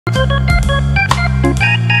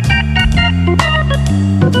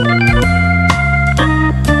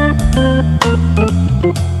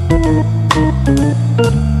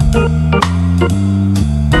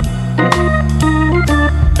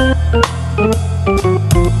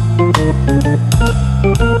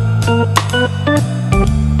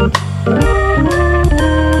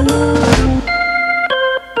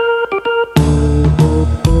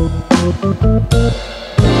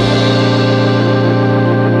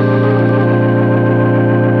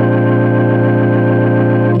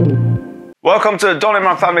Welcome to the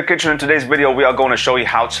Imran.Family kitchen. In today's video, we are going to show you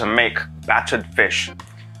how to make battered fish.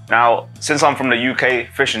 Now, since I'm from the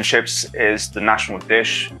UK, fish and chips is the national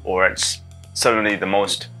dish, or it's certainly the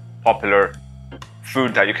most popular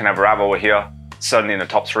food that you can ever have over here, certainly in the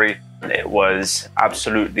top 3. It was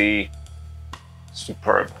absolutely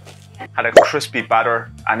superb. Had a crispy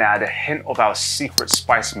batter and it had a hint of our secret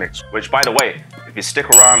spice mix, which, by the way, if you stick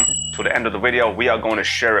around to the end of the video, we are going to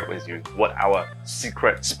share it with you, what our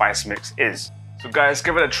secret spice mix is. So guys,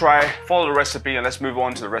 give it a try, follow the recipe, and let's move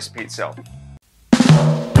on to the recipe itself.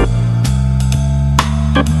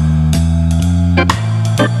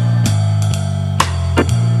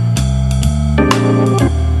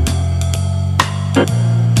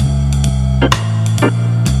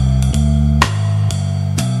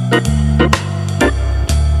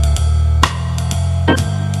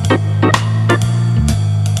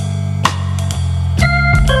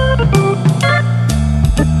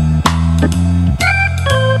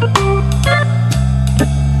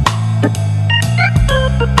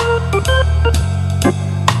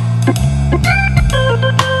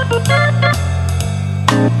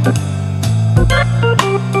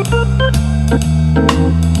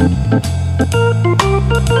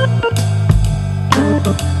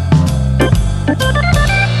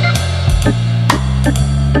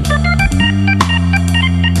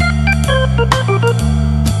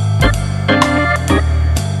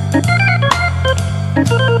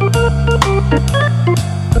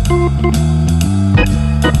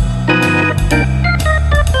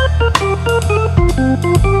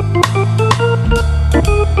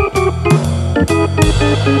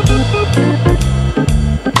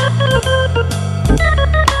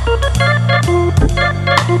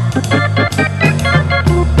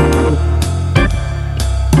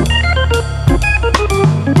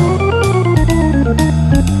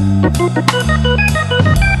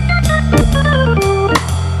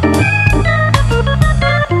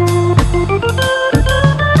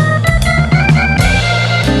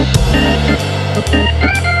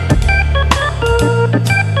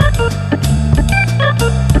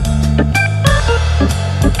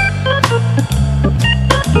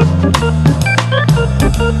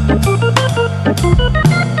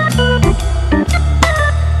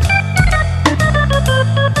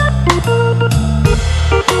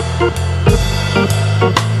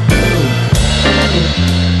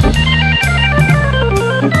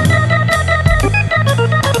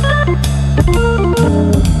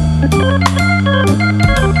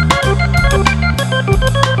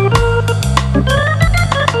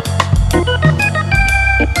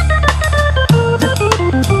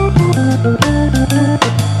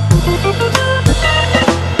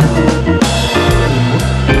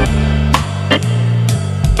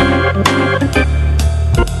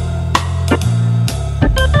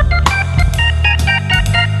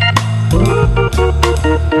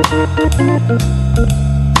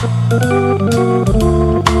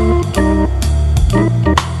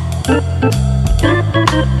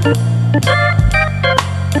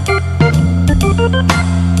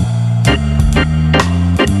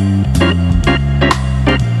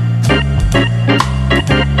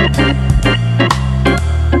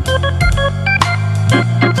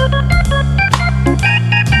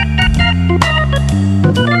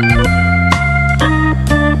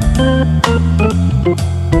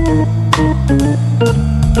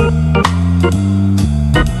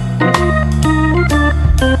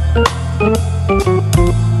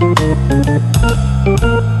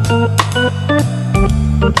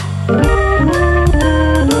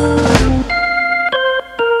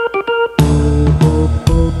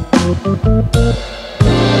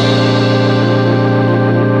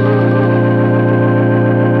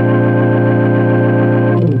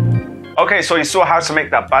 Okay, so you saw how to make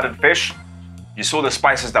that battered fish. You saw the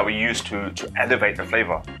spices that we used to elevate the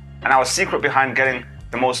flavor. And our secret behind getting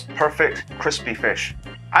the most perfect crispy fish.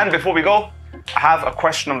 And before we go, I have a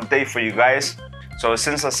question of the day for you guys. So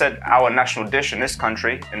since I said our national dish in this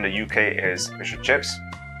country, in the UK, is fish and chips,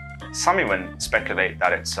 some even speculate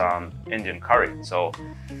that it's Indian curry. So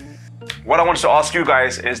what I want to ask you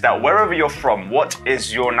guys is that wherever you're from, what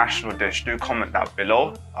is your national dish? Do comment that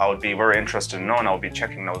below. I would be very interested to know, and I'll be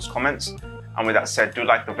checking those comments. And with that said, do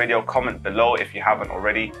like the video, comment below if you haven't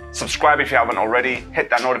already, subscribe if you haven't already, hit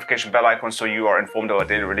that notification bell icon so you are informed of our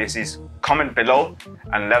daily releases. Comment below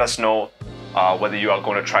and let us know whether you are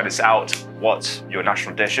going to try this out, what your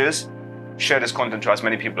national dish is. Share this content to as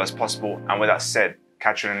many people as possible. And with that said,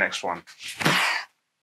 catch you in the next one.